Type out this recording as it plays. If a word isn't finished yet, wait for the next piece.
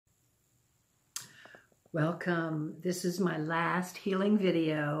Welcome. This is my last healing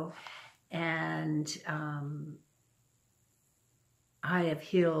video, and I have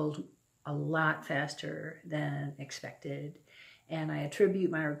healed a lot faster than expected, and I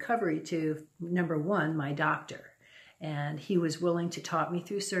attribute my recovery to, number one, my doctor, and he was willing to talk me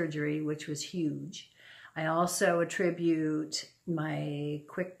through surgery, which was huge. I also attribute my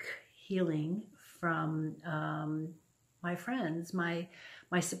quick healing from my friends, my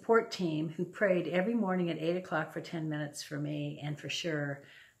support team, who prayed every morning at 8 o'clock for 10 minutes for me, and for sure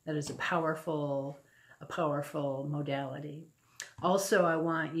that is a powerful modality. Also, I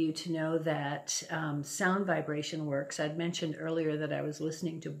want you to know that sound vibration works. I'd mentioned earlier that I was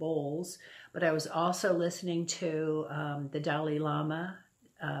listening to bowls, but I was also listening to the Dalai Lama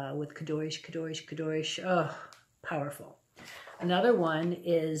with Kadosh, Kadosh, Kadosh. Oh, powerful. Another one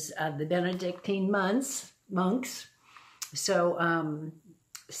is the Benedictine monks. So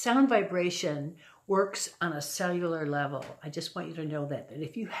sound vibration works on a cellular level. I just want you to know that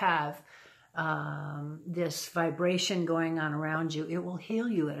if you have this vibration going on around you, it will heal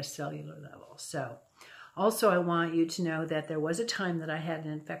you at a cellular level. So also I want you to know that there was a time that I had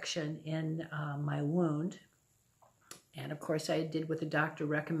an infection in my wound. And of course I did what the doctor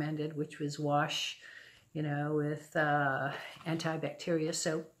recommended, which was wash, with antibacterial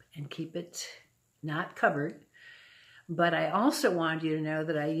soap and keep it not covered. But I also wanted you to know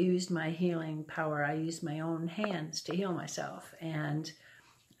that I used my healing power. I used my own hands to heal myself. And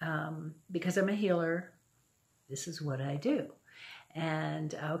because I'm a healer, this is what I do.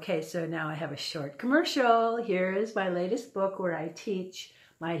 And okay, so now I have a short commercial. Here is my latest book where I teach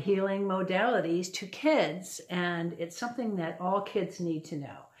my healing modalities to kids. And it's something that all kids need to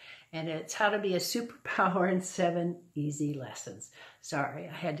know. And it's how to be a superpower in 7 easy lessons. Sorry,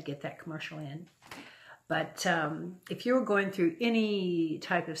 I had to get that commercial in. But if you're going through any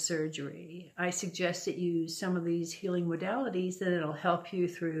type of surgery, I suggest that you use some of these healing modalities, that it'll help you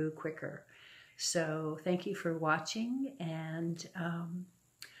through quicker. So thank you for watching, and I'm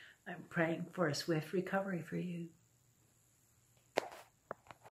praying for a swift recovery for you.